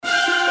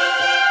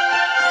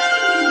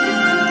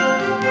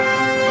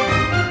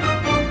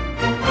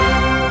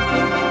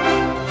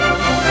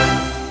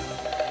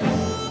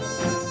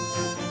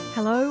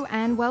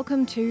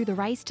welcome to The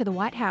Race to the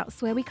White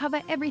House, where we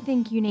cover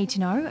everything you need to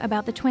know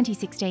about the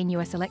 2016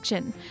 US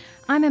election.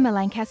 I'm Emma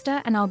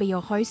Lancaster, and I'll be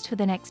your host for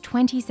the next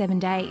 27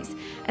 days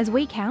as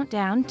we count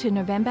down to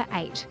November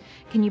 8.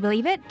 Can you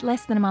believe it?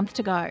 Less than a month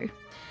to go.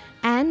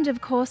 And,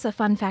 of course, a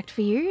fun fact for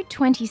you,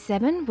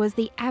 27 was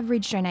the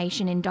average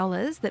donation in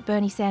dollars that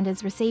Bernie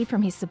Sanders received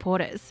from his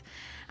supporters.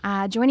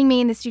 Joining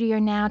me in the studio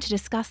now to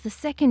discuss the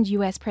second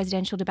US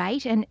presidential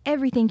debate and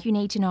everything you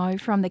need to know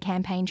from the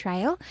campaign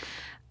trail,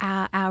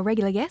 our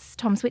regular guest,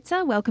 Tom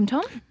Switzer. Welcome,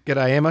 Tom.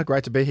 G'day, Emma.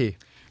 Great to be here.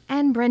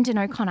 And Brendan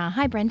O'Connor.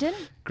 Hi, Brendan.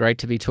 Great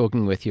to be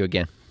talking with you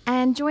again.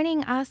 And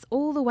joining us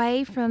all the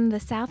way from the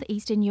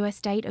southeastern US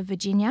state of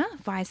Virginia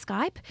via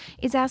Skype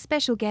is our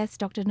special guest,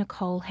 Dr.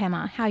 Nicole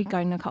Hammer. How are you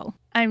going, Nicole?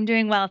 I'm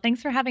doing well.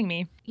 Thanks for having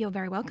me. You're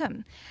very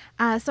welcome.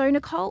 So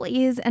Nicole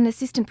is an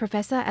assistant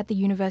professor at the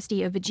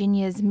University of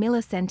Virginia's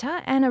Miller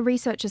Center and a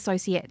research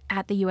associate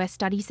at the US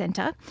Study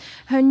Center.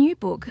 Her new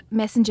book,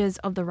 Messengers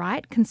of the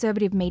Right,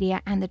 Conservative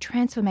Media and the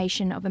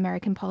Transformation of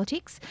American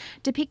Politics,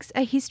 depicts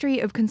a history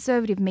of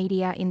conservative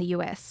media in the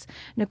US.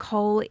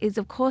 Nicole is,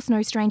 of course,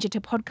 no stranger to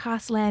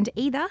podcast land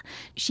either.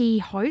 She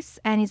hosts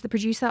and is the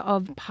producer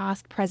of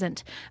Past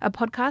Present, a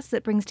podcast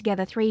that brings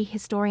together three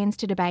historians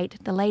to debate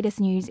the latest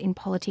news in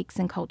politics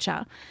and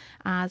culture.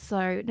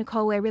 So,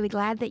 Nicole, we're really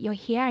glad that you're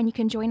here and you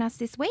can join us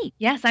this week.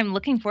 Yes, I'm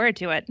looking forward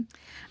to it.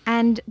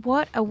 And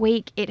what a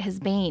week it has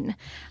been.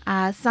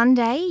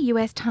 Sunday,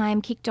 US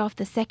time kicked off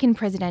the second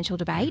presidential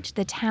debate.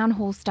 The town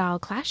hall-style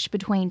clash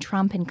between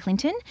Trump and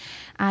Clinton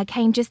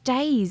came just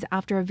days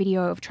after a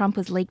video of Trump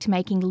was leaked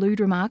making lewd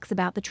remarks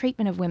about the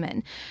treatment of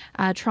women.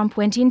 Trump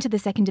went into the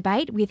second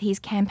debate with his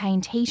campaign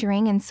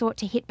teetering and sought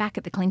to hit back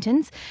at the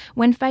Clintons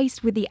when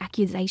faced with the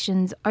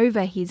accusations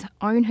over his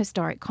own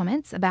historic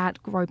comments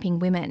about groping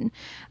women.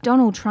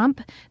 Donald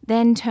Trump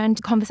then turned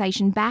the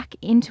conversation back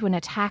into an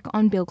attack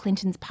on Bill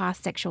Clinton's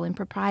past sexual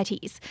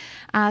improprieties.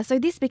 So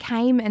this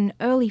became an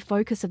early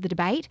focus of the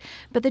debate,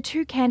 but the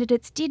two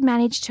candidates did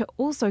manage to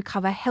also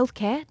cover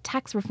healthcare,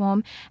 tax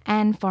reform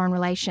and foreign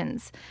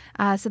relations.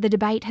 So the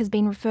debate has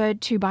been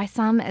referred to by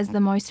some as the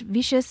most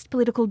vicious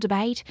political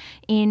debate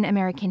in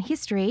American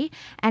history,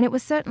 and it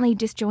was certainly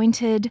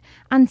disjointed,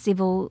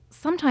 uncivil,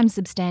 sometimes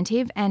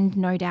substantive, and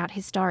no doubt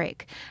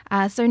historic.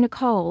 So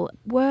Nicole,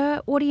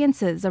 were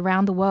audiences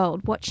around the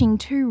world watching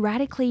two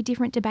radically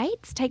different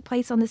debates take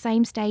place on the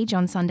same stage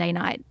on Sunday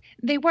night?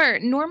 They were.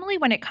 Normally,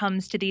 when it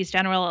comes to these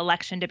general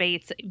election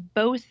debates,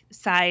 both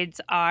sides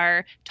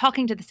are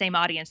talking to the same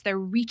audience. They're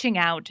reaching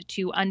out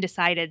to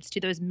undecideds, to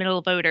those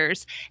middle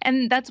voters.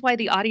 And that's why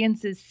the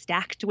audience is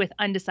stacked with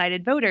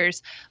undecided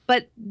voters.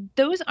 But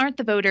those aren't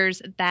the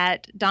voters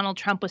that Donald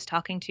Trump was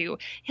talking to.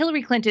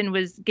 Hillary Clinton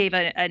gave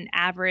an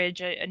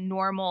average, a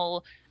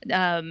normal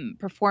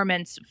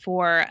performance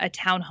for a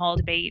town hall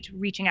debate,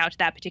 reaching out to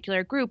that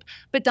particular group.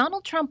 But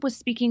Donald Trump was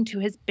speaking to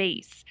his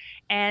base.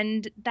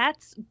 And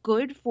that's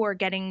good for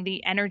getting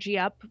the energy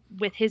up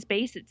with his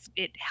base.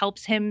 It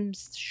helps him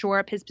shore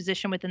up his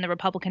position within the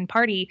Republican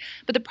Party.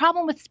 But the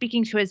problem with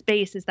speaking to his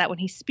base is that when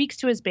he speaks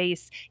to his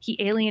base, he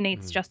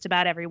alienates just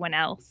about everyone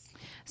else.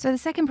 So the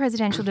second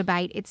presidential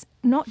debate, it's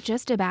not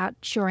just about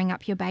shoring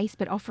up your base,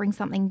 but offering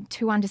something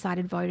to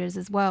undecided voters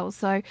as well.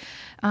 So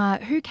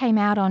who came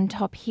out on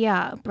top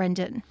here,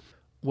 Brendan?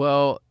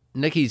 Well,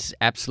 Nikki's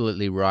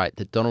absolutely right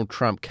that Donald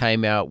Trump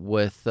came out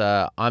with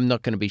I'm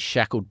not going to be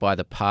shackled by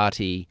the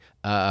party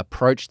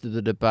approach to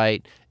the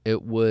debate.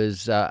 It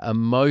was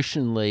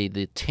emotionally,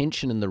 the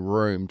tension in the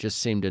room just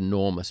seemed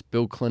enormous.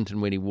 Bill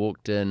Clinton, when he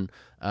walked in,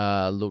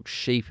 looked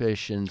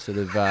sheepish and sort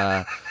of,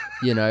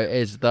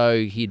 as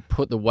though he'd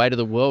put the weight of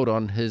the world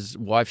on his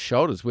wife's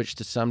shoulders, which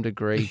to some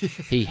degree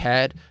he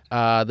had.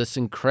 This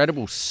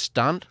incredible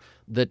stunt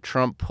that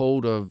Trump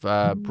pulled of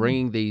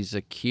bringing these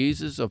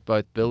accusers of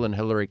both Bill and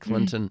Hillary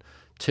Clinton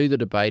to the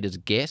debate as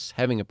guests,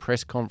 having a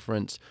press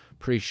conference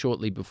pretty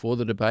shortly before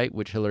the debate,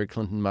 which Hillary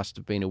Clinton must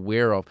have been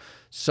aware of.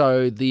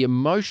 So the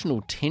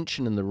emotional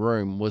tension in the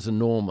room was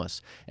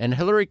enormous. And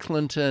Hillary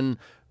Clinton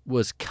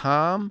was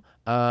calm,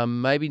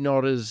 maybe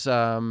not as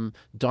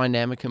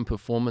dynamic in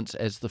performance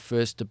as the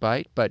first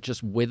debate, but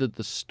just weathered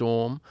the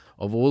storm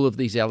of all of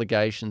these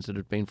allegations that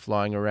had been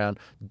flying around.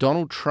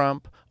 Donald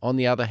Trump, on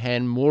the other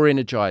hand, more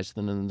energized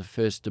than in the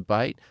first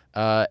debate,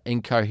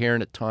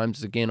 incoherent at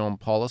times again on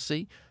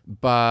policy,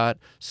 but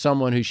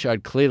someone who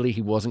showed clearly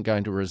he wasn't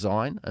going to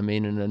resign. I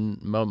mean, in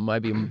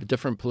maybe a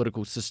different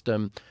political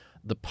system,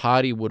 the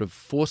party would have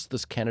forced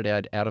this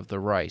candidate out of the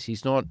race.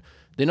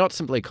 They're not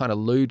simply kind of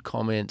lewd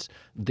comments.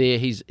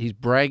 He's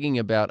bragging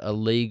about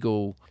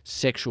illegal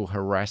sexual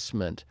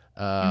harassment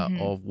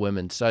of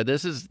women. So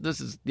this is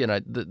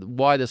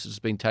why this has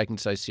been taken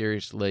so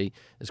seriously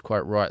is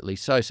quite rightly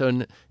so. So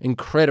an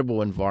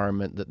incredible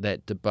environment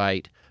that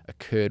debate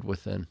occurred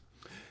within.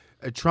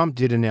 Trump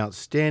did an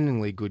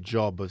outstandingly good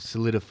job of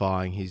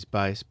solidifying his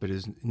base, but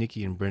as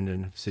Nikki and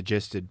Brendan have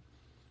suggested,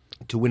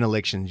 to win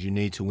elections, you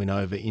need to win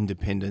over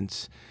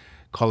independents,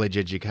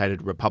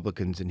 college-educated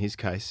Republicans in his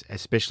case,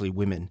 especially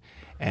women.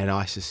 And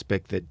I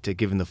suspect that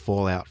given the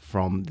fallout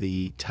from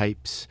the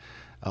tapes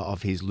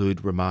of his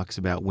lewd remarks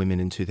about women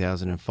in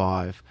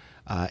 2005,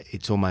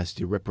 it's almost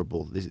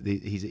irreparable.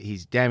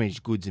 He's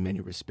damaged goods in many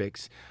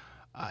respects.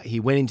 He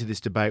went into this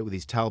debate with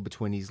his tail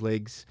between his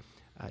legs.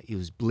 He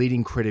was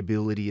bleeding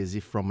credibility as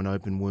if from an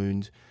open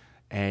wound.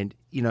 And,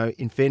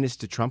 in fairness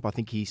to Trump, I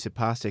think he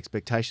surpassed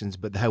expectations,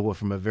 but they were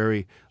from a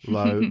very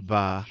low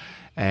bar.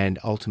 And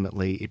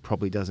ultimately, it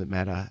probably doesn't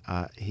matter.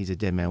 He's a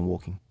dead man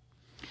walking.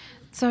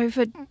 So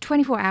for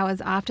 24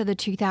 hours after the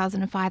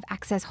 2005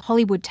 Access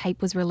Hollywood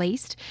tape was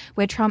released,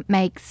 where Trump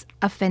makes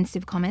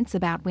offensive comments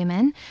about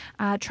women,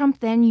 Trump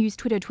then used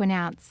Twitter to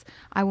announce,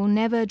 "I will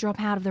never drop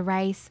out of the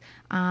race,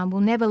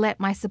 will never let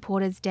my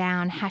supporters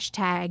down,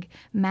 hashtag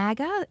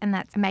MAGA," and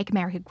that's Make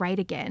America Great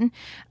Again.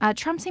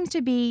 Trump seems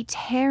to be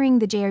tearing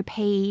the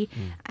GOP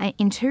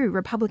in two.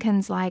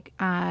 Republicans like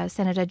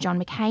Senator John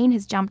McCain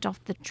has jumped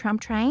off the Trump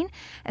train,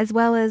 as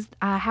well as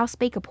House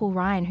Speaker Paul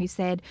Ryan, who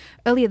said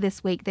earlier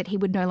this week that he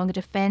would no longer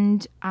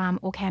defend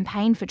or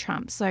campaign for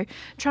Trump. So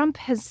Trump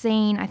has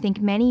seen, I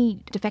think,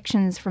 many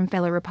defections from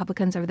fellow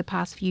Republicans over the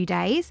past few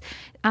days.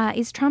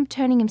 Is Trump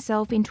turning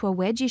himself into a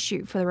wedge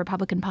issue for the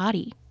Republican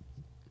Party?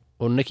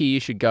 Well, Nikki, you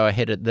should go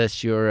ahead at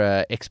this. You're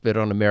an expert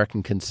on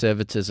American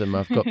conservatism.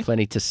 I've got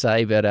plenty to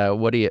say, but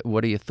what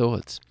are your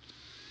thoughts?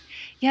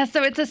 Yeah,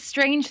 so it's a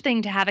strange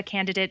thing to have a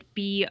candidate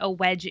be a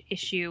wedge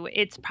issue.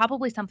 It's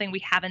probably something we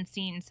haven't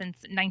seen since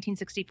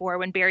 1964,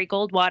 when Barry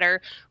Goldwater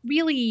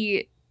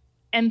really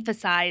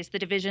emphasize the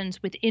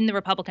divisions within the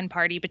Republican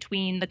Party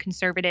between the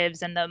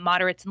conservatives and the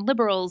moderates and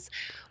liberals.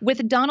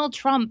 With Donald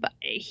Trump,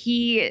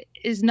 he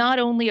is not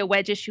only a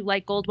wedge issue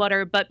like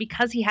Goldwater, but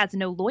because he has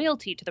no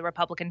loyalty to the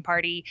Republican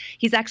Party,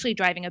 he's actually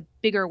driving a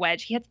bigger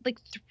wedge. He had like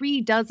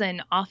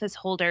 36 office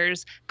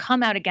holders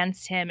come out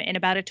against him in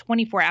about a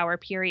 24-hour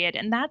period,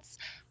 and that's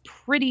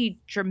pretty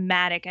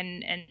dramatic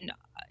and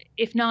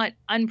if not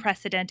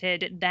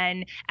unprecedented,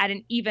 then at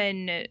an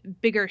even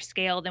bigger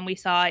scale than we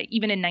saw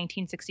even in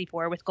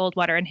 1964 with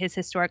Goldwater and his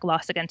historic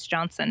loss against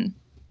Johnson.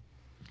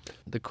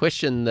 The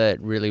question that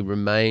really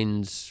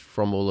remains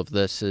from all of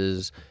this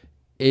is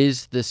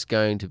this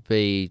going to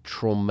be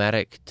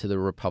traumatic to the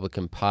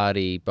Republican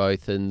Party,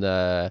 both in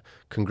the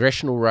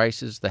congressional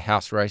races, the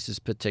House races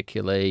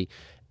particularly,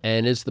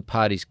 and is the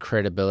party's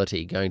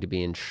credibility going to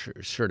be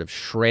sort of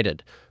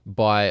shredded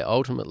by,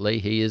 ultimately,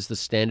 he is the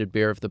standard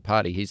bearer of the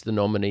party. He's the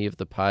nominee of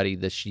the party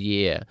this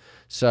year.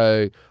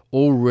 So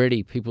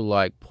already people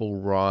like Paul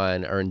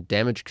Ryan are in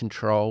damage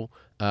control.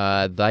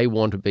 They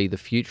want to be the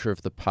future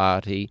of the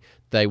party.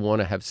 They want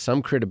to have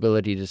some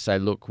credibility to say,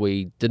 look,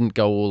 we didn't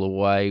go all the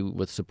way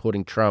with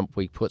supporting Trump.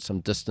 We put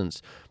some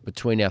distance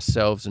between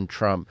ourselves and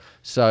Trump.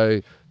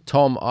 So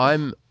Tom,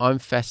 I'm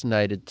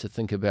fascinated to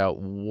think about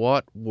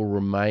what will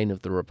remain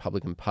of the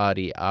Republican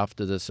Party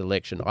after this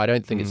election. I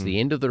don't think it's the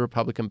end of the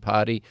Republican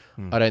Party.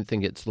 I don't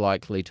think it's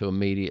likely to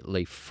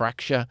immediately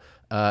fracture.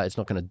 It's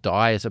not going to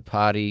die as a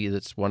party.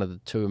 That's one of the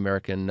two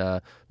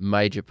American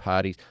major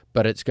parties.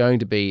 But it's going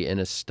to be in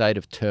a state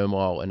of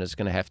turmoil, and it's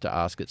going to have to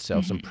ask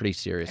itself some pretty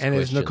serious questions.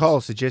 And as Nicole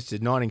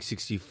suggested,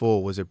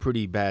 1964 was a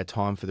pretty bad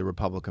time for the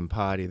Republican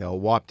Party. They were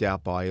wiped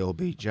out by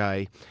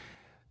LBJ.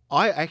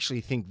 I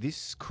actually think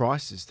this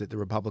crisis that the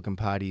Republican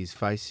Party is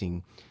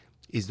facing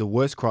is the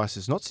worst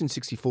crisis, not since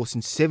 64,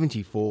 since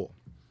 74.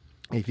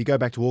 If you go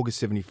back to August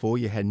 74,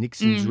 you had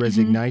Nixon's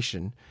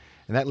resignation,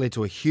 and that led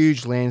to a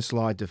huge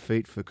landslide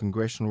defeat for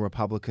congressional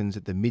Republicans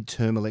at the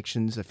midterm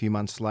elections a few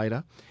months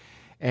later.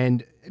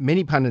 And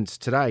many pundits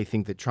today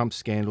think that Trump's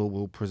scandal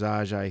will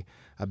presage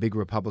a big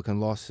Republican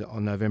loss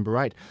on November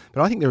 8.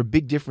 But I think there are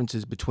big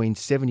differences between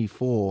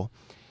 74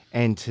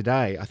 and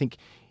today. I think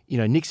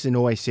Nixon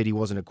always said he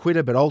wasn't a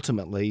quitter, but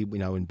ultimately,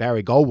 in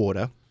Barry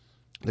Goldwater,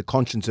 the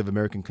conscience of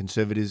American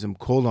conservatism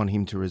called on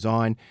him to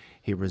resign.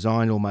 He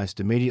resigned almost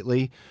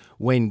immediately.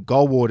 When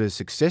Goldwater's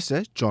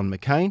successor, John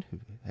McCain, who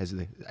has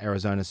the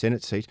Arizona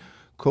Senate seat,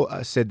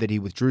 said that he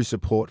withdrew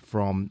support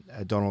from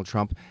Donald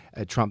Trump,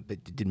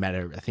 it didn't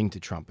matter a thing to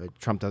Trump.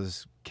 Trump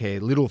does care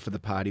little for the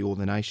party or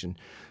the nation.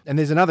 And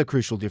there's another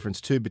crucial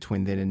difference too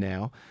between then and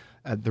now.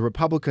 The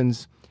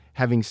Republicans,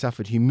 having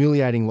suffered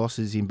humiliating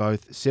losses in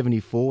both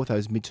 74,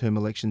 those midterm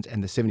elections,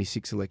 and the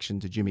 76 election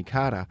to Jimmy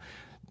Carter,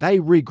 they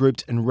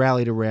regrouped and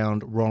rallied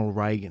around Ronald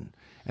Reagan.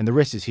 And the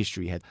rest is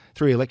history. You had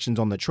 3 elections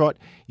on the trot.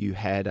 You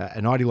had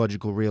an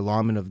ideological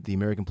realignment of the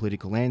American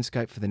political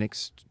landscape for the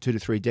next 2 to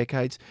 3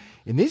 decades.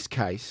 In this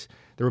case,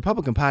 the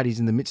Republican Party is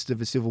in the midst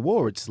of a civil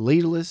war. It's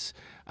leaderless.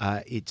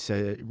 It's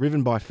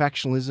riven by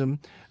factionalism.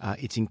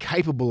 It's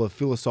incapable of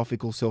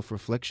philosophical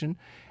self-reflection.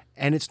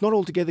 And it's not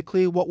altogether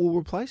clear what will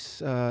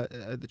replace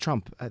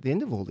Trump at the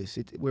end of all this.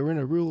 We're in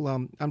a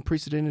real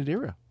unprecedented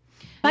era.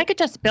 If I could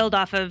just build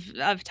off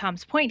of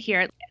Tom's point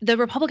here, the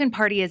Republican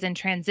Party is in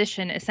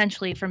transition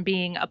essentially from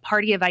being a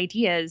party of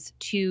ideas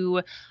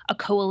to a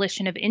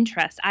coalition of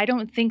interests. I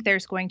don't think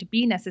there's going to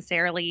be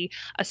necessarily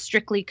a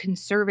strictly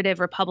conservative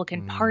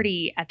Republican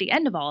Party at the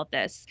end of all of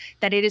this,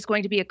 that it is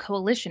going to be a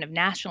coalition of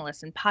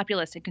nationalists and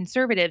populists and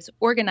conservatives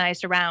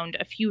organized around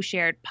a few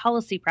shared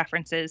policy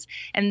preferences.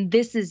 And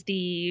this is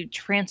the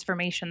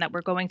transformation that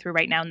we're going through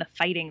right now and the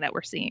fighting that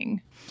we're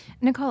seeing.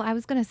 Nicole, I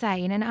was going to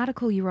say, in an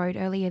article you wrote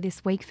earlier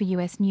this week for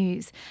US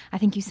News, I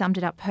think you summed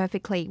it up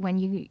perfectly when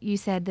you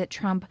said that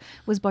Trump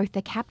was both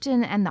the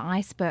captain and the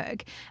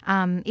iceberg.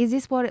 Is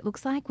this what it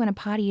looks like when a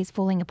party is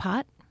falling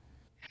apart?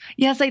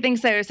 Yes, I think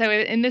so. So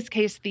in this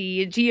case,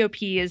 the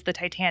GOP is the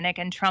Titanic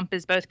and Trump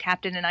is both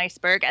captain and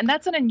iceberg. And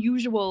that's an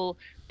unusual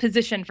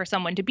position for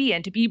someone to be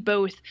in, to be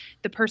both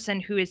the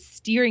person who is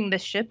steering the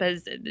ship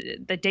as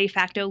the de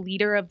facto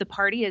leader of the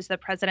party, as the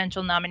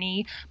presidential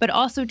nominee, but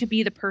also to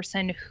be the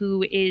person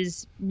who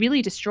is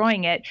really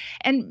destroying it.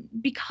 And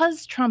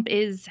because Trump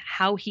is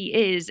how he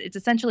is, it's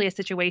essentially a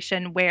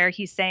situation where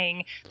he's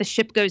saying the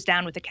ship goes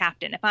down with the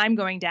captain. If I'm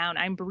going down,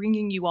 I'm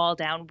bringing you all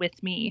down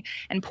with me.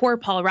 And poor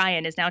Paul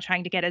Ryan is now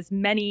trying to get as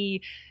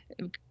many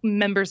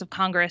members of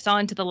Congress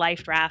onto the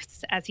life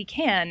rafts as he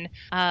can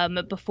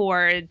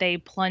before they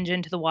plunge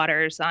into the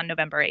waters on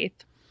November 8th.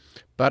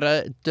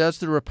 But does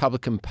the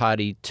Republican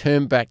Party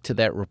turn back to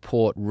that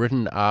report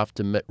written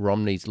after Mitt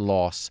Romney's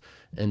loss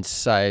and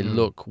say,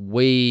 look,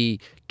 we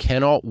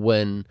cannot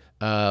win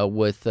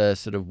with a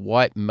sort of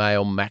white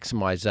male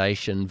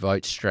maximization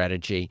vote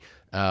strategy.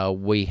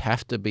 We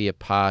have to be a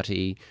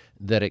party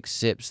that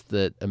accepts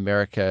that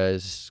America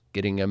is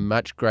getting a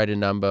much greater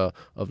number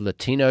of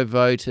Latino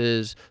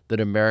voters, that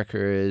America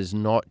is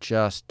not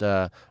just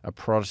a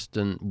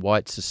Protestant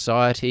white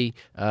society,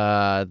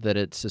 that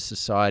it's a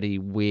society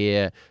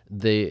where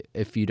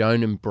if you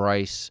don't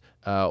embrace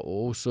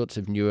all sorts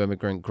of new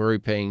immigrant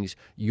groupings,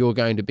 you're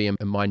going to be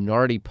a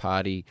minority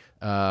party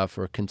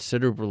for a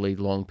considerably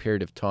long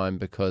period of time,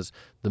 because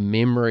the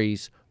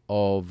memories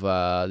of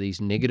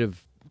these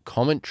negative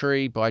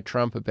commentary by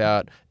Trump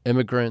about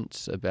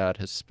immigrants, about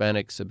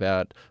Hispanics,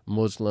 about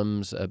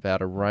Muslims,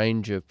 about a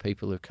range of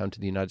people who've come to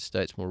the United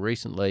States more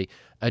recently,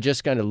 are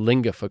just going to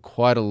linger for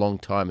quite a long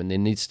time, and there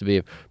needs to be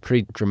a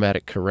pretty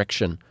dramatic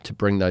correction to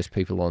bring those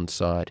people on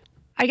side.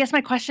 I guess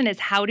my question is,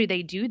 how do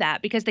they do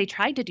that? Because they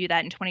tried to do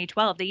that in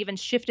 2012. They even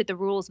shifted the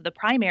rules of the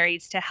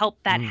primaries to help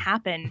that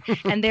happen.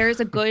 And there is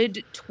a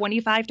good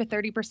 25 to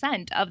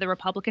 30% of the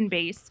Republican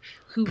base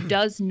who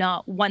does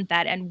not want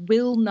that and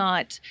will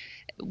not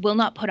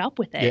put up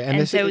with it. Yeah,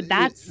 and so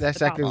that's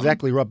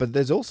exactly right. But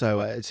there's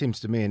also, it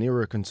seems to me, an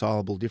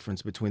irreconcilable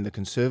difference between the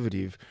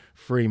conservative,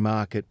 free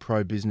market,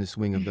 pro-business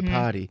wing of the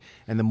party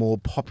and the more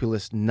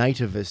populist,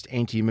 nativist,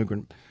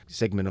 anti-immigrant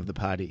segment of the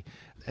party.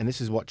 And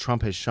this is what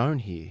Trump has shown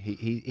here.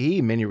 He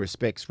in many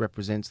respects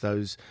represents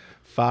those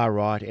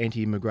far-right,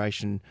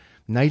 anti-immigration,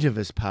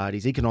 nativist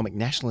parties, economic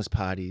nationalist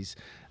parties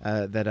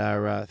that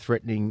are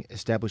threatening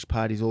established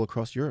parties all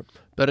across Europe.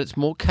 But it's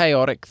more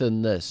chaotic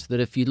than this,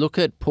 that if you look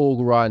at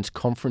Paul Ryan's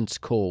conference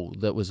call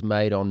that was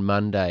made on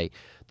Monday,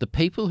 the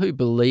people who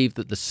believe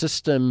that the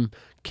system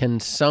can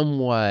some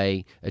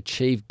way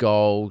achieve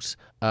goals,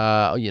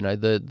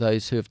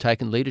 those who have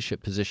taken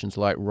leadership positions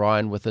like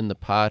Ryan within the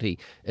party,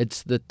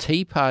 it's the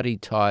Tea Party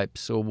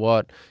types, or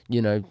what,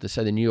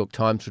 say the New York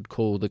Times would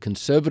call the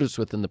conservatives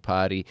within the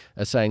party,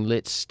 are saying,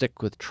 let's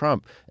stick with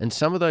Trump. And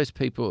some of those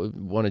people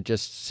want to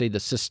just see the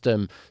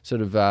system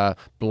sort of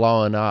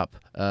blowing up,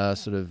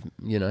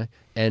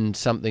 and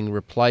something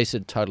replace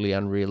it, totally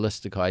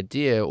unrealistic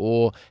idea,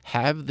 or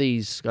have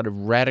these kind of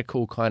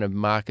radical kind of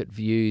market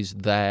views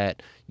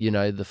that,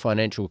 the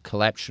financial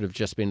collapse should have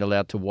just been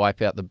allowed to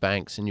wipe out the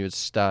banks and you would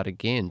start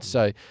again.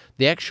 So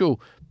the actual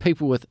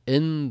people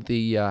within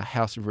the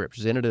House of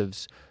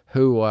Representatives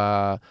who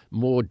are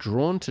more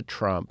drawn to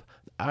Trump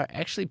are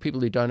actually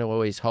people who don't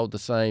always hold the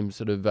same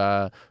sort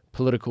of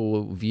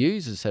political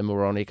views as him,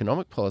 or on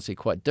economic policy,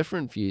 quite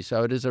different views.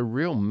 So it is a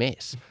real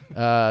mess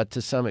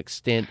to some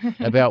extent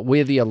about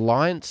where the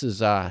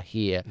alliances are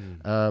here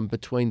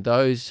between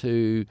those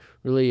who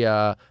really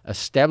are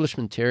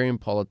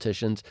establishmentarian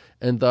politicians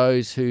and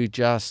those who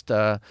just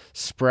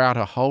sprout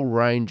a whole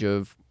range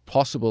of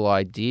possible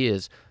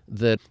ideas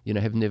that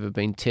have never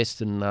been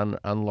tested and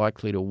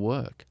unlikely to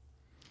work.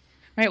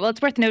 Right. Well,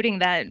 it's worth noting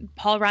that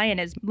Paul Ryan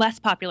is less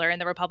popular in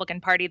the Republican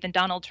Party than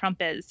Donald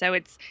Trump is. So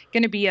it's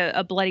going to be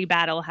a bloody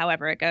battle,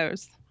 however it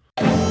goes.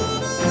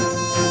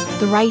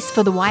 The Race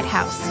for the White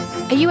House,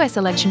 a US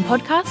election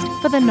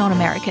podcast for the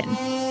non-American.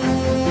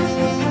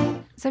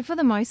 So for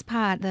the most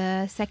part,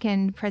 the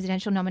second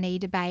presidential nominee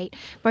debate,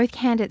 both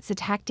candidates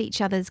attacked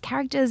each other's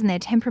characters and their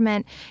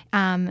temperament.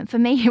 For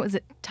me, it was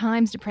at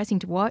times depressing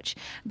to watch.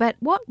 But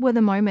what were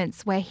the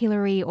moments where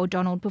Hillary or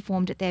Donald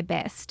performed at their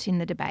best in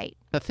the debate?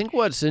 I think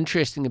what's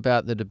interesting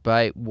about the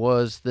debate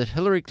was that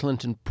Hillary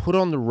Clinton put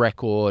on the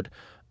record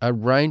a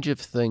range of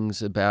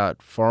things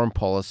about foreign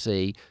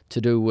policy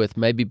to do with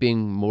maybe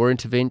being more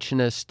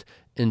interventionist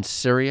in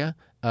Syria,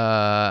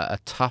 a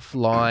tough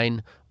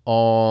line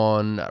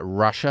on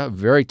Russia,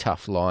 very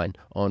tough line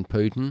on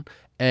Putin,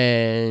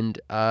 and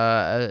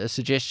a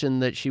suggestion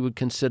that she would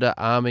consider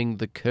arming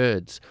the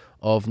Kurds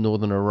of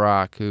northern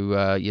Iraq, who,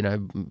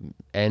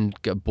 and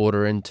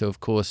border into, of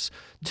course,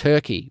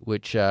 Turkey,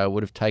 which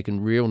would have taken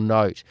real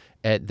note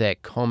at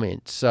that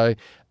comment. So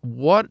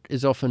what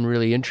is often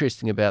really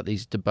interesting about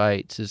these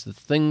debates is the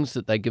things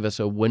that they give us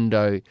a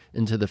window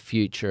into the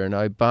future. And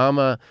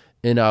Obama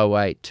in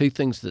 2008, two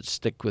things that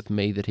stick with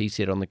me that he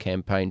said on the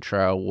campaign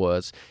trail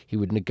was he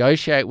would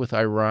negotiate with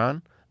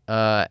Iran,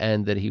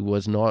 and that he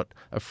was not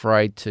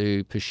afraid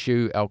to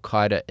pursue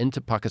al-Qaeda into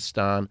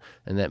Pakistan,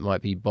 and that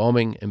might be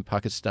bombing in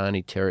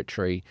Pakistani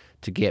territory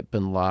to get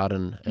bin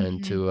Laden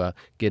and to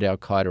get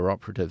al-Qaeda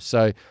operatives.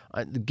 So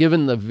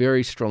given the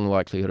very strong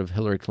likelihood of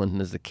Hillary Clinton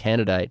as the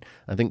candidate,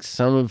 I think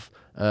some of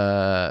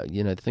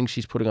the things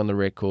she's putting on the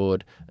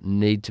record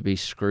need to be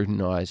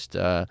scrutinized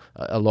a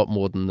lot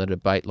more than the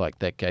debate like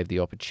that gave the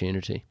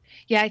opportunity.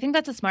 Yeah, I think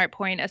that's a smart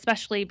point,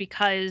 especially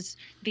because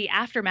the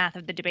aftermath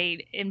of the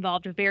debate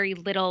involved very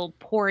little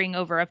poring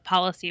over of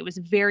policy. It was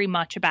very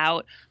much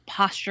about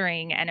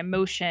posturing and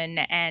emotion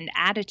and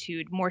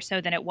attitude more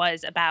so than it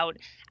was about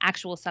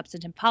actual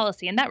substantive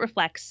policy. And that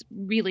reflects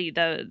really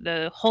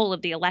the whole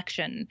of the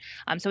election.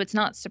 So it's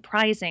not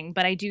surprising,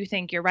 but I do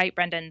think you're right,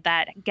 Brendan,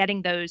 that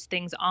getting those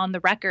things on the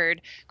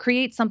record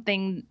creates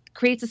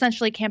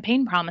essentially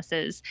campaign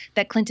promises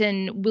that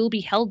Clinton will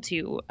be held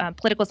to.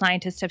 Political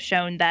scientists have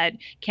shown that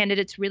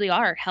candidates really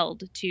are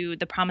held to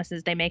the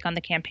promises they make on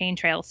the campaign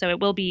trail. So it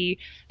will be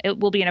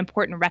an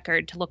important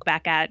record to look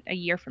back at a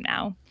year from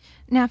now.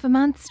 Now, for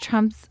months,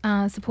 Trump's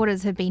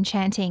supporters have been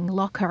chanting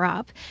 "lock her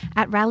up"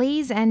 at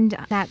rallies, and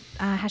that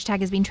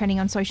hashtag has been trending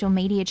on social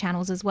media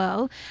channels as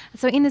well.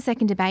 So in the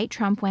second debate,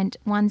 Trump went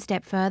one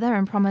step further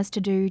and promised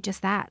to do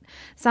just that.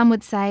 Some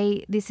would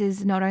say this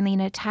is not only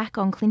an attack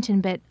on Clinton,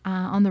 but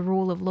on the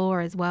rule of law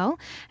as well.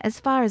 As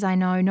far as I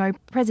know, no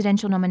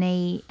presidential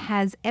nominee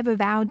has ever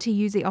vowed to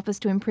use the office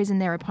to imprison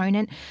their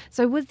opponent.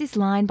 So was this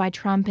line by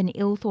Trump an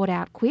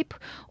ill-thought-out quip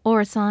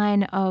or a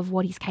sign of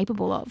what he's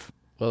capable of?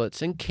 Well,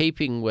 it's in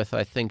keeping with,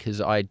 I think, his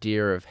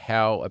idea of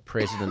how a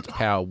president's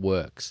power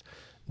works,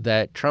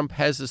 that Trump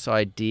has this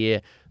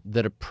idea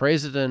that a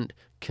president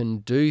can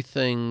do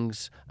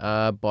things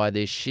by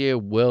their sheer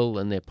will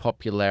and their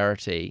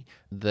popularity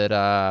that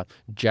are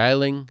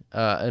jailing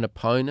an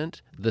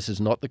opponent. This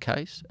is not the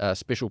case. A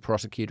special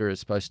prosecutor is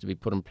supposed to be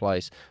put in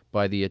place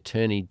by the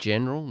Attorney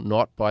General,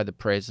 not by the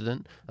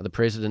President. The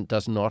President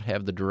does not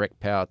have the direct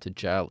power to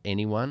jail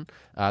anyone.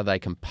 They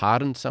can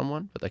pardon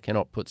someone, but they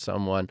cannot put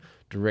someone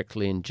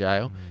directly in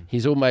jail.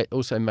 He's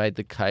also made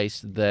the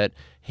case that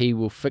he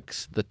will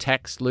fix the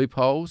tax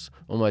loopholes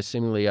almost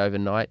seemingly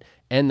overnight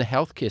and the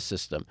healthcare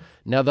system.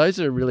 Now, those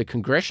are really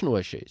congressional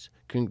issues.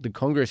 The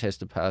Congress has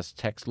to pass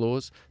tax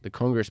laws. The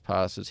Congress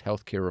passes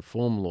healthcare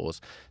reform laws.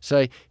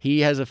 So he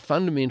has a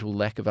fundamental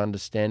lack of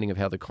understanding of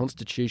how the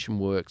Constitution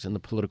works and the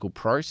political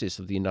process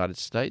of the United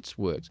States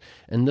works.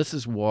 And this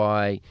is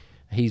why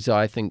he's,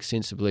 I think,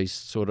 sensibly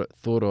sort of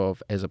thought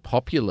of as a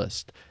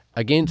populist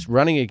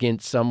running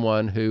against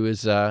someone who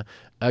is a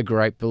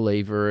great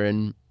believer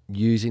in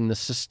using the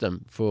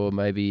system for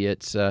maybe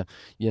it's,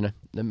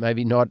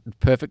 maybe not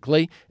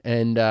perfectly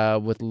and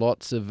with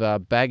lots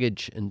of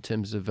baggage in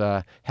terms of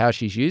how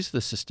she's used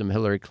the system,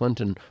 Hillary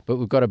Clinton. But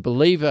we've got a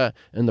believer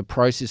in the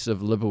process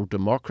of liberal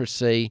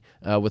democracy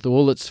with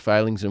all its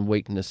failings and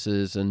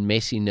weaknesses and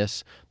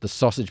messiness, the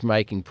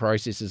sausage-making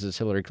processes, as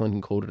Hillary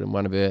Clinton called it in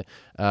one of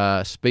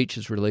her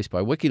speeches released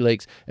by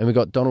WikiLeaks. And we've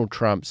got Donald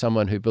Trump,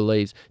 someone who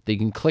believes that you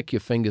can click your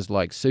fingers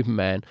like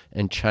Superman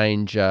and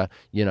change,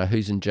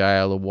 who's in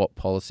jail or what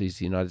policies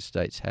the United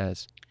States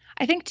has.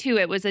 I think, too,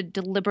 it was a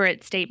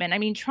deliberate statement. I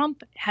mean,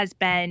 Trump has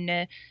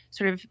been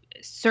sort of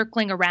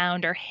circling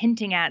around or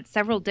hinting at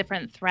several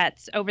different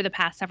threats over the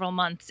past several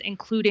months,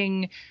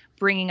 including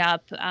bringing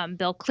up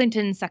Bill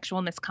Clinton's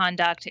sexual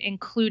misconduct,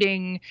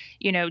 including,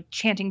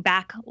 chanting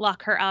back,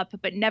 lock her up,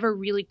 but never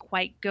really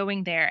quite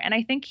going there. And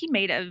I think he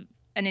made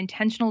an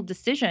intentional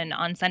decision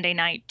on Sunday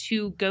night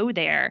to go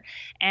there.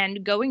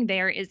 And going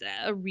there is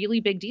a really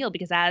big deal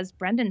because, as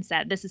Brendan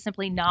said, this is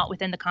simply not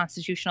within the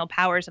constitutional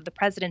powers of the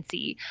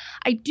presidency.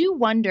 I do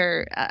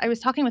wonder, I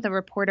was talking with a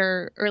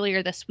reporter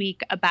earlier this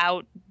week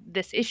about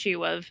this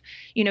issue of,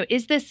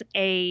 is this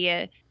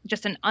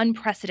just an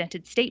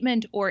unprecedented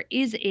statement, or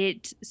is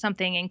it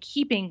something in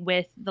keeping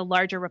with the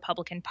larger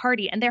Republican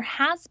Party? And there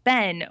has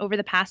been, over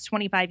the past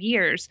 25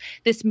 years,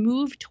 this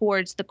move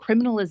towards the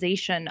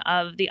criminalization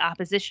of the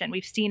opposition.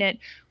 We've seen it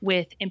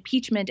with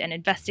impeachment and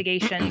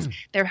investigations.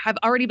 There have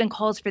already been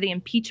calls for the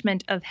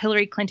impeachment of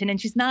Hillary Clinton, and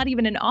she's not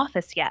even in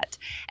office yet.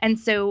 And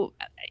so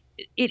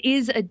it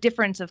is a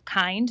difference of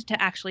kind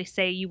to actually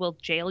say you will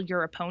jail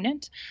your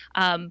opponent.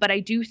 But I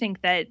do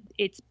think that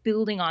it's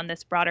building on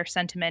this broader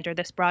sentiment or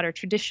this broader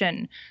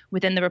tradition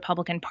within the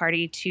Republican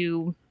Party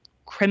to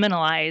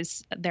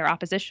criminalize their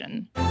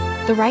opposition.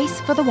 The race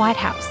for the White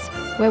House,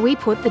 where we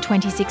put the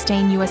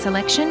 2016 US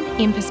election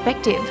in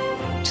perspective.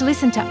 To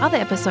listen to other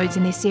episodes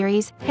in this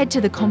series, head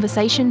to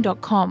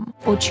theconversation.com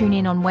or tune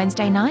in on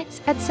Wednesday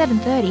nights at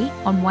 7:30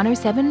 on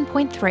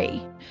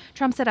 107.3.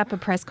 Trump set up a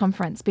press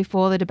conference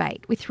before the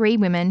debate with three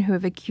women who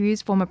have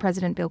accused former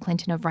President Bill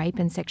Clinton of rape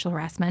and sexual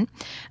harassment.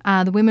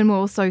 The women were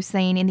also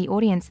seen in the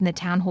audience in the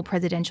town hall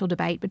presidential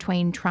debate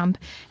between Trump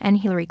and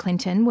Hillary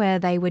Clinton, where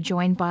they were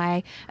joined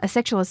by a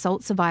sexual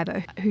assault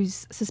survivor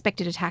whose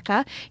suspected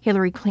attacker,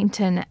 Hillary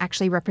Clinton,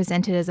 actually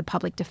represented as a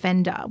public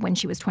defender when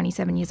she was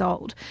 27 years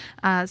old.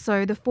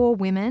 So the four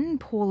women,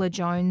 Paula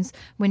Jones,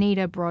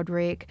 Juanita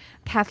Broderick,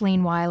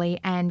 Kathleen Wiley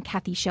and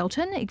Kathy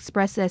Shelton,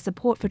 expressed their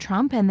support for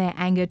Trump and their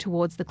anger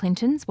towards the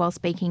Clintons while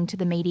speaking to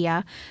the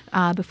media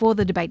before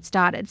the debate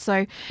started.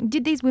 So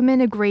did these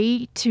women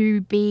agree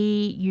to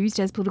be used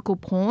as political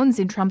pawns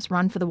in Trump's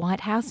run for the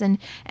White House? And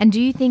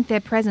do you think their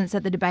presence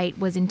at the debate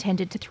was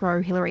intended to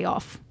throw Hillary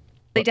off?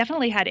 They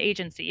definitely had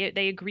agency.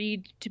 They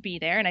agreed to be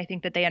there, and I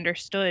think that they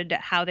understood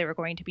how they were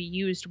going to be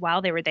used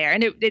while they were there.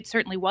 And it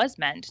certainly was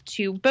meant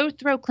to both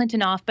throw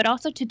Clinton off, but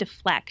also to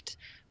deflect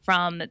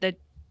from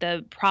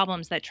the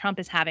problems that Trump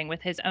is having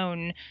with his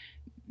own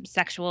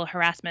sexual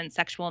harassment,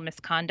 sexual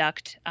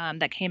misconduct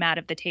that came out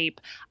of the tape.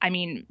 I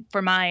mean,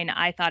 for mine,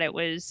 I thought it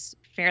was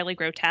fairly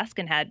grotesque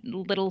and had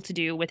little to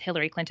do with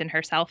Hillary Clinton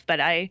herself, but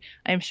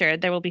I'm sure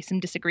there will be some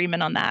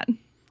disagreement on that.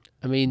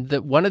 I mean,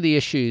 one of the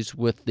issues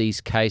with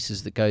these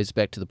cases that goes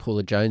back to the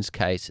Paula Jones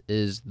case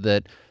is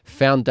that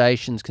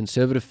foundations,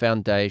 conservative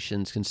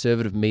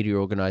media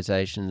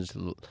organizations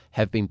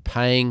have been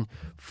paying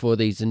for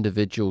these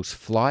individuals'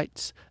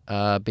 flights,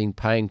 been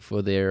paying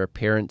for their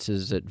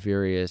appearances at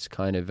various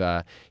kind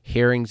of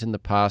hearings in the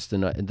past,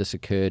 and this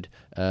occurred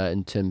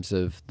in terms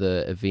of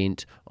the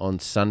event on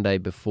Sunday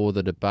before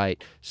the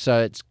debate. So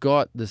it's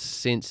got the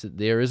sense that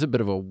there is a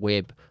bit of a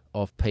web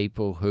of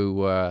people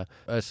who are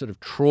sort of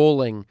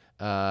trawling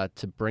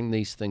to bring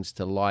these things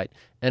to light.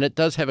 And it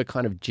does have a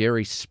kind of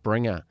Jerry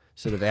Springer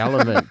sort of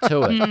element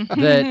to it,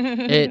 that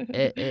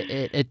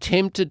it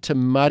attempted to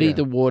muddy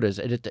the waters.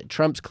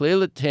 Trump's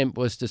clear attempt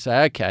was to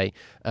say, okay,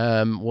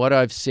 what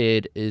I've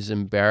said is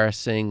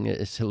embarrassing,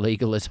 it's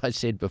illegal, as I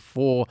said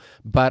before,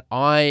 but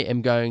I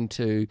am going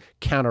to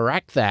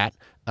counteract that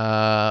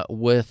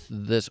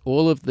with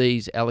all of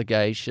these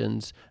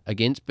allegations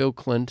against Bill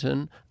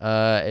Clinton.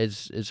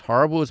 As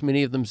horrible as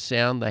many of them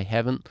sound, they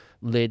haven't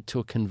led to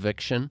a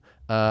conviction.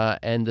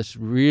 And this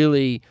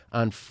really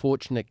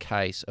unfortunate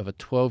case of a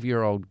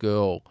 12-year-old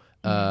girl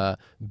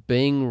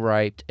being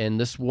raped, and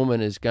this woman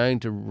is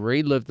going to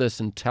relive this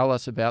and tell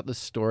us about the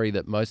story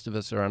that most of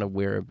us are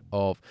unaware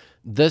of.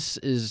 This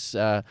is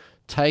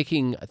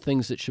taking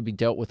things that should be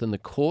dealt with in the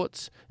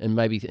courts and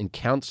maybe in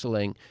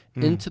counselling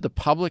into the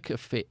public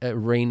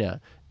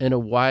arena in a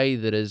way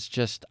that is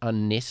just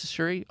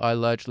unnecessary, I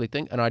largely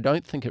think. And I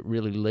don't think it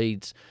really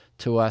leads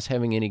to us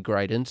having any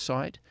great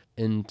insight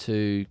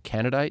into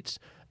candidates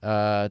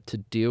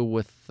to deal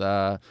with,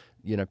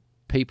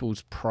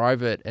 people's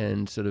private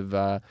and sort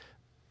of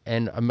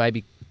and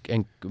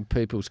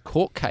people's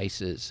court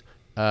cases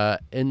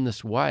in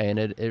this way, and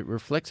it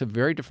reflects a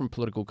very different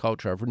political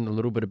culture. I've written a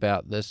little bit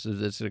about this.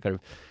 This kind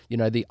of,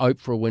 the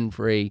Oprah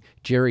Winfrey,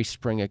 Jerry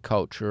Springer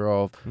culture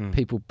of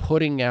people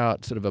putting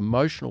out sort of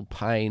emotional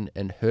pain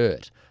and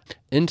hurt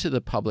into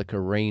the public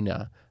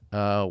arena,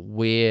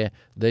 where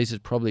these is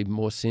probably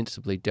more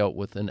sensibly dealt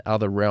with in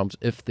other realms.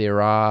 If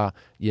there are,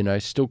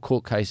 still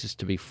court cases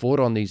to be fought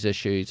on these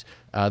issues,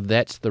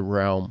 that's the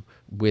realm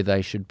where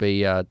they should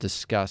be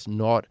discussed,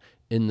 not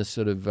in the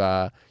sort of,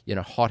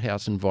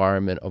 hothouse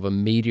environment of a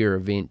media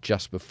event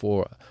just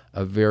before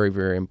a very,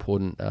 very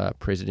important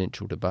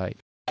presidential debate.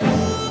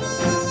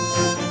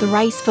 The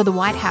Race for the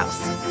White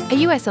House, a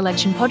US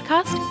election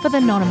podcast for the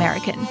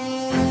non-American.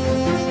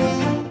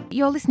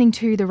 You're listening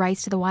to The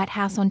Race to the White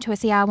House on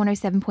 2SER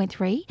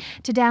 107.3.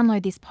 To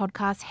download this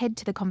podcast, head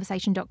to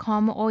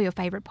theconversation.com or your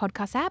favourite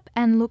podcast app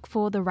and look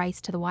for The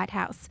Race to the White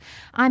House.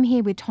 I'm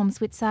here with Tom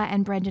Switzer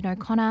and Brendan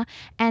O'Connor,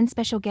 and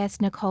special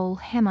guest Nicole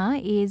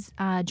Hemmer is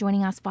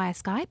joining us via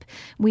Skype.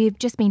 We've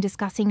just been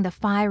discussing the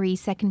fiery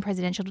second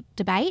presidential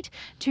debate,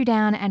 2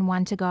 down and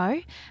 1 to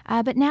go.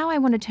 But now I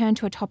want to turn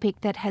to a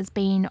topic that has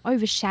been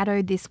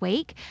overshadowed this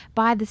week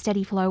by the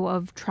steady flow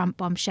of Trump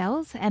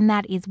bombshells, and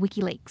that is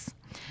WikiLeaks.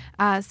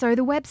 So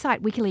the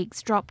website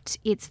WikiLeaks dropped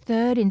its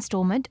third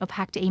instalment of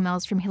hacked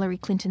emails from Hillary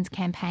Clinton's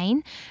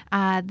campaign,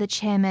 the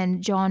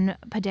chairman John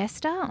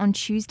Podesta, on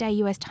Tuesday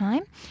US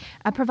time,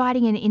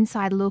 providing an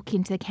inside look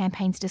into the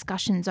campaign's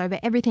discussions over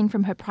everything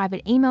from her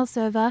private email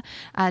server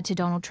to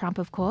Donald Trump,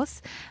 of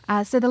course.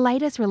 So the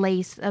latest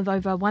release of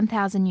over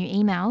 1,000 new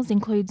emails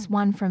includes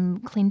one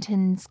from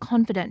Clinton's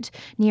confidant,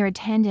 Neera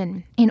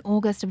Tanden, in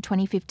August of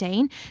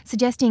 2015,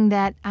 suggesting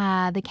that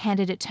the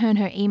candidate turn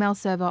her email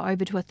server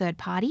over to a third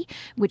party,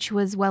 which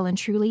was well and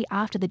truly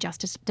after the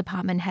Justice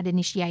Department had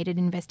initiated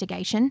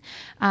investigation.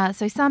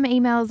 So some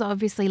emails are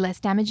obviously less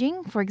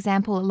damaging. For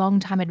example, a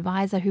long-time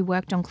advisor who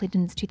worked on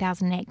Clinton's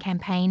 2008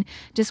 campaign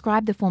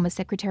described the former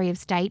Secretary of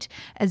State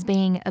as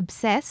being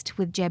obsessed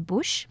with Jeb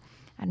Bush.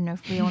 I don't know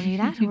if we all knew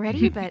that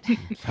already, but...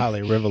 It's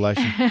hardly a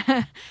revelation.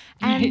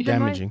 And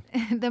Damaging.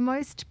 the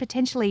most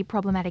potentially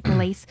problematic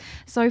release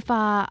so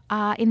far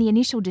are in the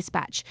initial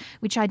dispatch,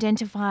 which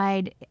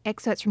identified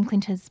excerpts from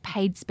Clinton's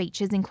paid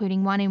speeches,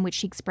 including one in which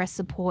she expressed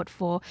support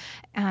for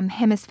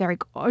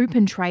hemispheric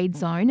open trade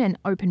zone and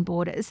open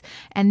borders.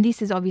 And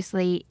this is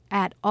obviously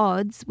at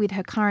odds with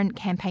her current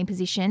campaign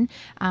position,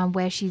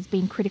 where she's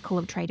been critical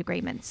of trade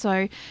agreements.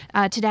 So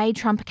today,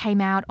 Trump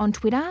came out on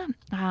Twitter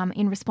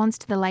in response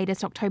to the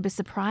latest October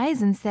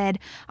surprise and said,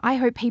 "I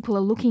hope people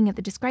are looking at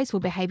the disgraceful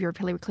behaviour of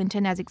Hillary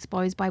Clinton as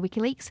exposed by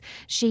WikiLeaks.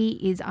 She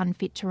is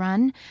unfit to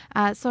run."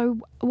 So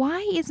why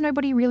is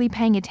nobody really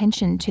paying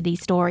attention to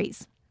these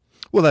stories?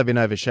 Well, they've been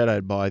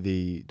overshadowed by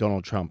the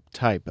Donald Trump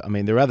tape. I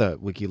mean, there are other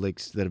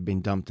WikiLeaks that have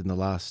been dumped in the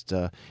last,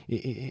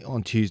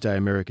 on Tuesday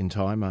American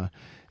time,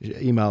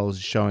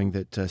 emails showing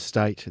that the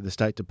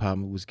State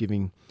Department was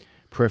giving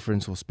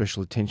preference or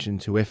special attention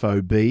to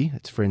FOB,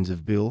 it's Friends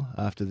of Bill,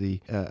 after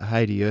the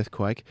Haiti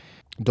earthquake.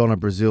 Donna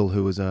Brazil,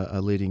 who was a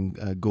leading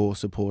Gore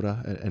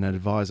supporter and an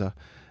advisor,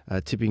 now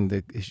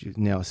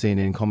a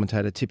CNN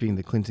commentator, tipping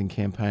the Clinton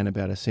campaign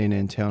about a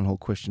CNN town hall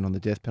question on the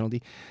death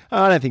penalty.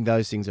 I don't think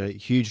those things are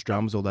huge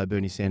drums, although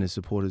Bernie Sanders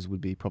supporters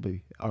would be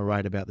probably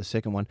irate about the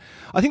second one.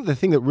 I think the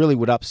thing that really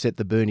would upset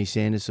the Bernie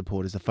Sanders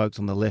supporters, the folks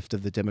on the left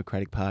of the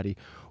Democratic Party,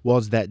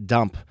 was that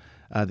dump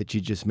that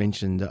you just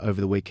mentioned over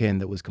the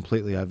weekend that was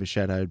completely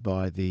overshadowed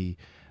by the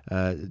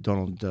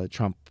Donald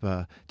Trump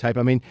tape.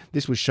 I mean,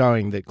 this was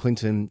showing that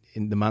Clinton,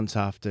 in the months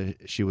after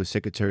she was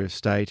Secretary of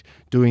State,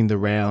 doing the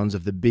rounds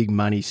of the big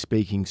money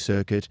speaking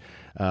circuit,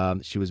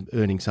 she was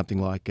earning something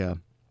like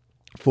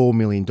 $4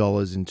 million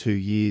in 2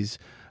 years,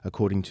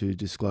 according to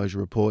disclosure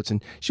reports.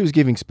 And she was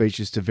giving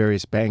speeches to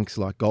various banks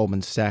like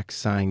Goldman Sachs,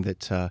 saying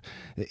that,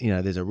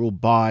 there's a real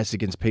bias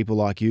against people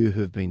like you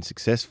who have been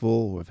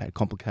successful or have had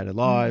complicated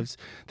lives,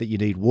 that you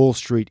need Wall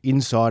Street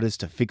insiders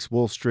to fix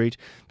Wall Street,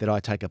 that I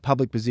take a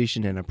public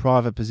position and a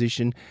private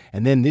position,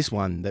 and then this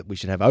one, that we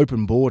should have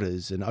open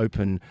borders and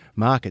open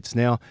markets.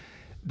 Now,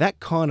 that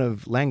kind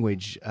of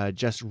language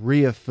just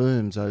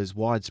reaffirms those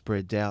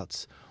widespread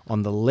doubts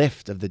on the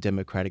left of the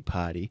Democratic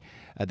Party,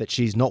 that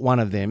she's not one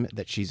of them,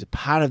 that she's a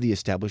part of the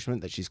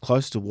establishment, that she's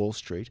close to Wall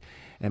Street.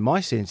 And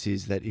my sense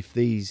is that if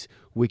these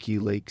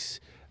WikiLeaks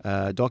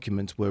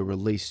documents were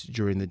released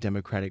during the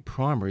Democratic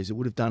primaries, it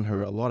would have done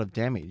her a lot of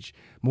damage,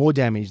 more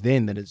damage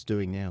then than it's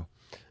doing now.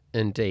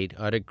 Indeed,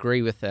 I'd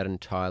agree with that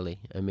entirely.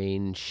 I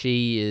mean,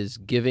 she is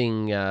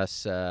giving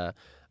us a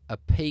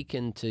peek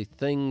into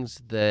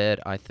things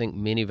that I think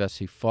many of us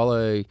who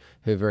follow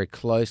her very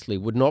closely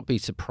would not be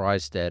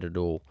surprised at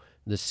all.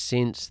 The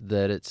sense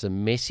that it's a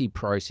messy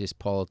process,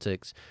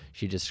 politics.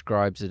 She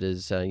describes it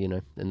as, in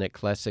that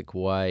classic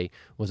way.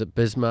 Was it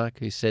Bismarck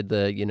who said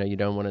you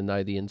don't want to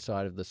know the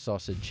inside of the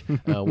sausage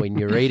when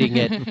you're eating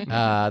it?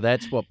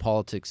 That's what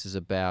politics is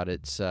about.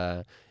 It's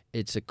a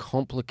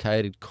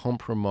complicated,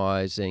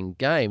 compromising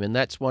game, and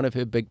that's one of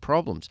her big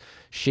problems.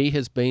 She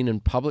has been in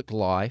public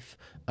life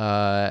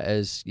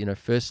as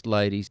First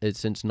Lady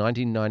since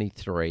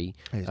 1993.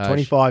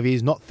 25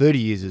 years, not 30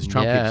 years, as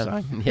Trump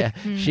keeps saying.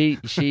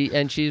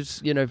 Yeah,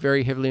 she's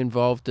very heavily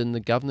involved in the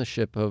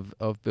governorship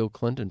of Bill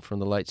Clinton from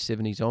the late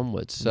 70s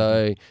onwards.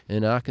 So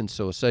in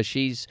Arkansas, so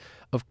she's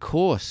of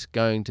course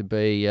going to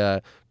be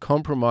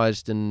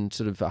compromised in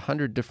sort of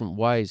 100 different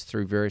ways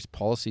through various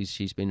policies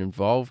she's been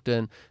involved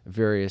in,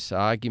 various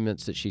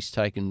arguments that she's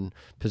taken,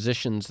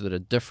 positions that are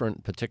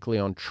different, particularly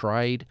on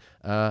trade.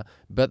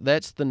 But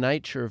that's the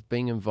nature of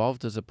being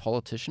involved as a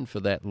politician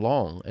for that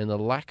long, and the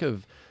lack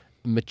of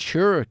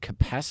mature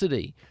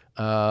capacity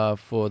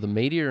for the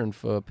media and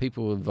for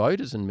people and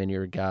voters in many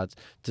regards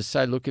to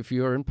say, look, if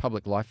you're in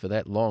public life for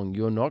that long,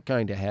 you're not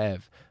going to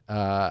have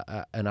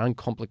an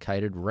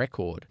uncomplicated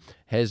record,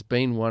 has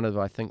been one of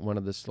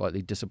the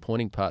slightly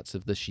disappointing parts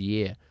of this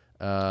year.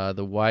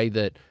 The way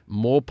that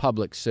more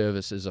public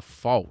service is a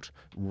fault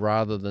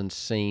rather than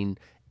seen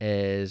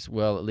as,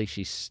 well, at least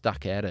she's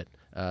stuck at it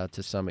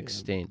to some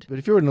extent. But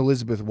if you're an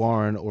Elizabeth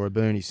Warren or a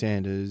Bernie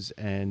Sanders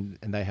and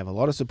they have a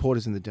lot of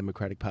supporters in the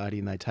Democratic Party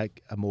and they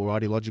take a more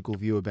ideological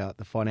view about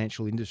the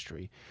financial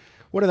industry,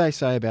 what do they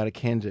say about a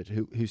candidate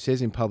who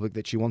says in public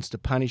that she wants to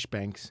punish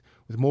banks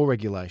with more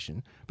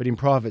regulation, but in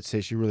private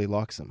says she really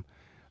likes them?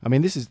 I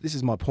mean, this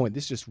is my point.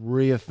 This just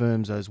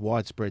reaffirms those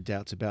widespread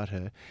doubts about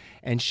her.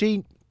 And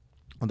she,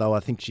 although I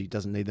think she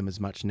doesn't need them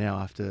as much now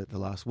after the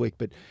last week,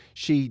 but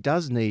she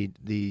does need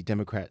the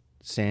Democrat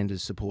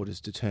Sanders supporters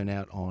to turn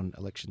out on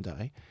election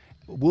day.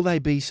 Will they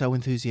be so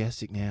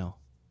enthusiastic now?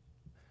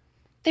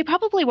 They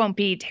probably won't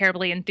be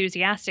terribly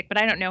enthusiastic, but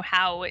I don't know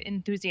how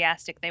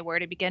enthusiastic they were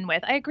to begin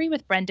with. I agree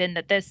with Brendan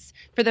that this,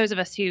 for those of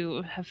us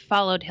who have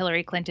followed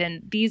Hillary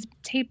Clinton, these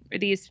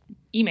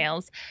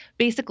emails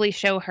basically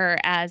show her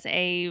as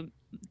a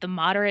the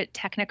moderate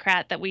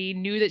technocrat that we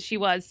knew that she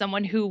was,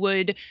 someone who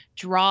would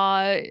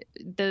draw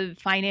the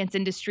finance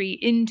industry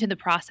into the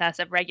process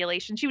of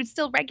regulation. She would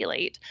still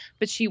regulate,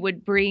 but she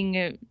would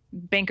bring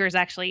bankers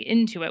actually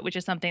into it, which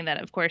is something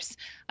that, of course,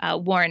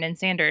 Warren and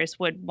Sanders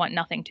would want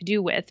nothing to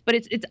do with. But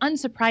it's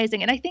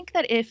unsurprising. And I think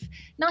that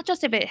not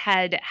just if it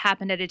had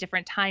happened at a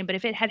different time, but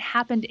if it had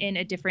happened in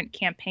a different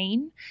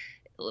campaign,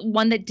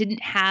 one that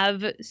didn't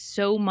have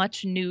so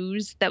much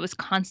news that was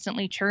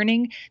constantly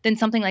churning, then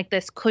something like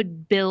this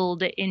could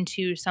build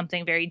into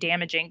something very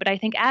damaging. But I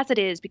think as it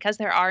is, because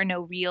there are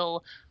no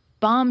real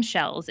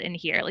bombshells in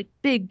here, like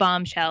big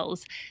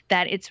bombshells,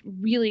 that it's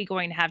really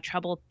going to have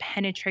trouble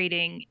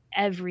penetrating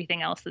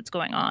everything else that's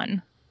going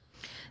on.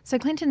 So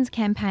Clinton's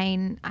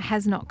campaign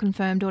has not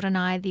confirmed or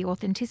denied the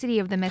authenticity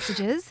of the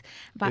messages.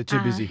 But they're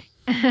too busy.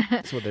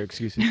 That's what their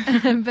excuse is.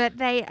 But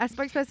a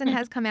spokesperson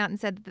has come out and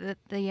said that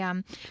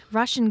the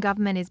Russian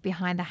government is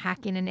behind the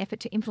hack in an effort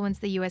to influence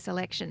the US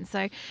election.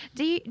 So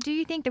do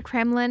you think the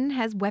Kremlin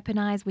has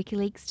weaponized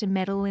WikiLeaks to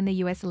meddle in the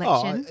US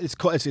election?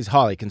 It's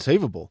highly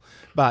conceivable.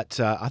 But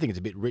I think it's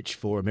a bit rich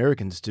for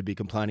Americans to be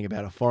complaining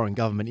about a foreign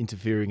government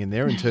interfering in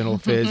their internal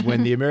affairs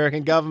when the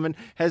American government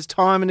has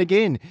time and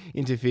again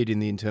interfered in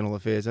the internal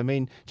affairs. I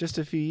mean, just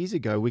a few years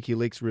ago,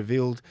 WikiLeaks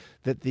revealed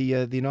that the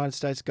United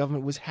States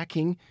government was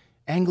hacking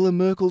Angela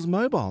Merkel's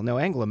mobile. Now,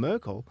 Angela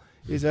Merkel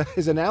is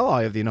an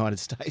ally of the United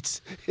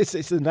States.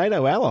 It's a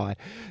NATO ally.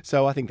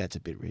 So I think that's a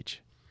bit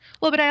rich.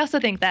 Well, but I also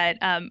think that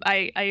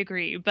I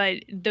agree.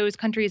 But those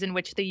countries in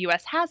which the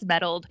U.S. has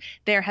meddled,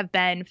 there have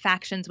been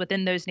factions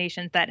within those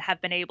nations that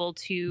have been able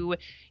to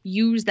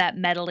use that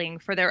meddling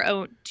for their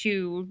own,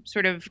 to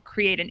sort of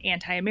create an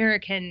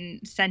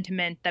anti-American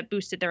sentiment that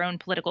boosted their own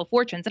political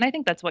fortunes. And I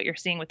think that's what you're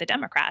seeing with the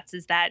Democrats,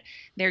 is that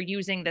they're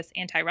using this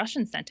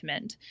anti-Russian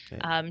sentiment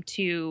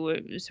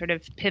to sort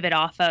of pivot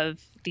off of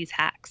these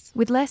hacks.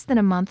 With less than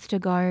a month to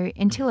go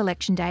until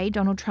Election Day,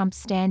 Donald Trump's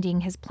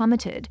standing has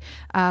plummeted,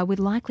 with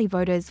likely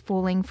voters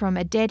falling from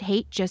a dead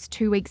heat just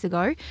 2 weeks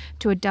ago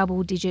to a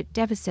double-digit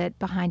deficit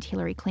behind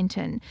Hillary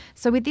Clinton.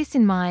 So with this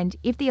in mind,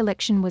 if the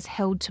election was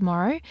held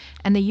tomorrow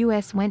and the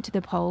US went to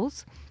the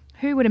polls,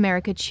 who would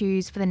America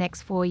choose for the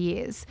next 4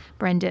 years?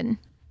 Brendan?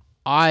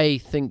 I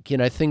think,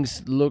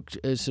 things looked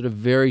sort of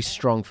very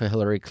strong for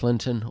Hillary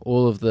Clinton.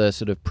 All of the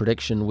sort of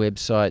prediction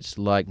websites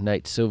like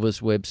Nate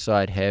Silver's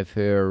website have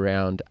her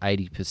around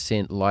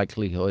 80%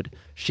 likelihood.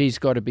 She's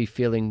got to be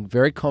feeling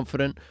very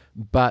confident,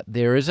 but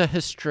there is a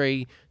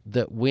history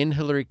that when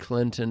Hillary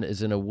Clinton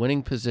is in a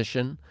winning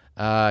position,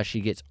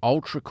 she gets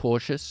ultra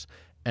cautious,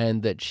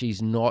 and that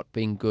she's not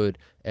been good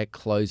at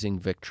closing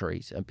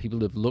victories. And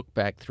people have looked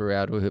back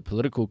throughout her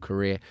political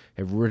career,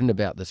 have written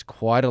about this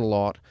quite a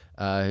lot.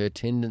 Her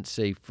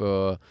tendency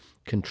for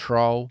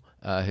control,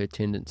 her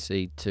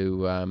tendency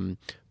to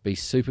be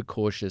super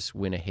cautious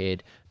when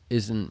ahead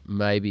isn't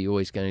maybe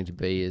always going to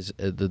be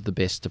the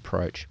best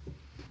approach.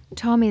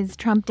 Tom, is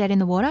Trump dead in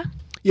the water?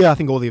 Yeah, I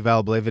think all the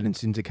available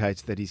evidence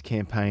indicates that his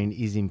campaign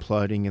is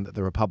imploding and that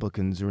the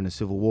Republicans are in a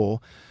civil war.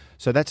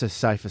 So that's a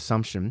safe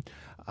assumption.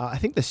 I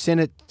think the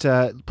Senate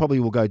probably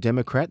will go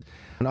Democrat.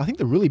 And I think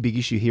the really big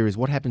issue here is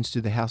what happens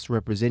to the House of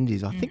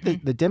Representatives. I think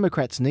that the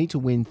Democrats need to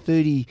win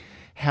 30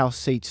 House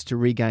seats to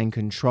regain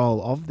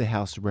control of the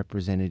House of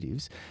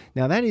Representatives.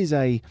 Now, that is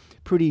a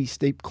pretty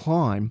steep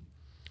climb.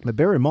 But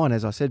bear in mind,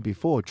 as I said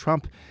before,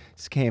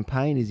 Trump's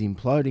campaign is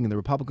imploding and the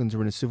Republicans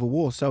are in a civil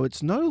war. So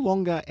it's no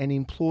longer an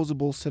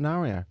implausible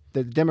scenario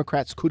that the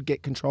Democrats could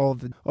get control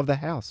of the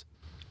House.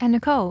 And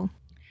Nicole?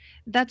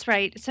 That's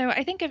right. So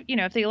I think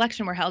if the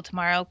election were held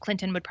tomorrow,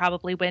 Clinton would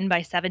probably win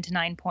by 7 to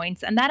 9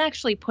 points. And that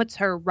actually puts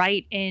her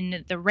right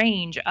in the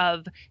range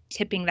of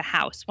tipping the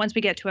House. Once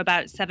we get to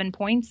about 7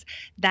 points,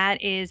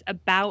 that is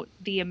about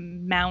the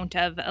amount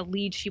of a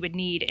lead she would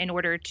need in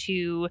order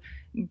to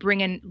bring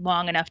in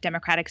long enough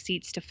Democratic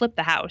seats to flip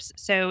the House.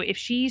 So if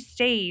she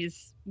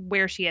stays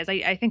where she is,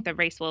 I think the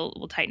race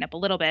will tighten up a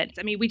little bit.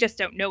 I mean, we just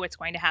don't know what's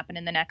going to happen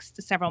in the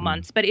next several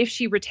months. But if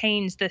she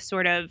retains this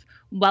sort of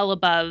well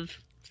above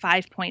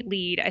 5-point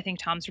lead, I think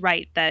Tom's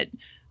right that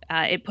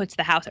it puts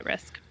the House at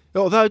risk.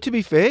 Although, to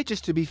be fair,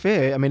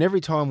 I mean, every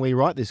time we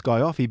write this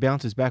guy off, he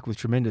bounces back with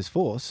tremendous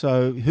force.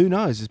 So who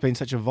knows? It's been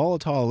such a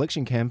volatile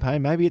election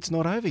campaign. Maybe it's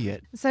not over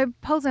yet. So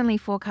polls only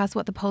forecast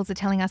what the polls are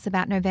telling us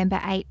about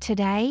November 8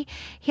 today.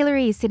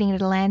 Hillary is sitting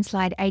at a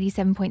landslide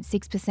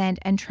 87.6%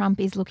 and Trump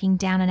is looking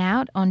down and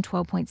out on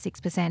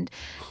 12.6%.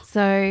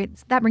 So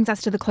that brings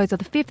us to the close of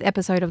the 5th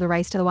episode of The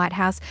Race to the White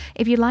House.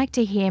 If you'd like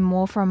to hear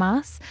more from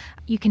us,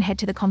 you can head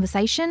to The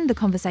Conversation,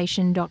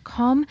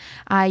 theconversation.com.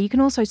 You can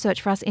also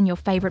search for us in your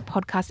favourite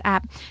podcast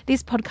app.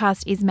 This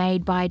podcast is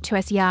made by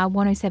 2SER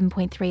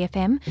 107.3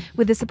 FM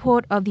with the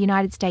support of the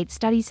United States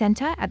Study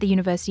Centre at the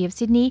University of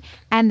Sydney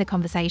and The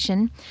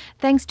Conversation.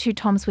 Thanks to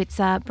Tom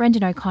Switzer,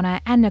 Brendan O'Connor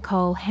and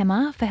Nicole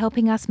Hemmer for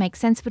helping us make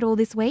sense of it all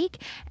this week.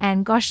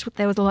 And gosh,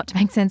 there was a lot to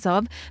make sense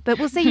of. But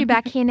we'll see you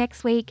back here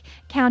next week,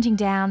 counting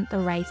down the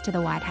race to the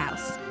White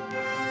House.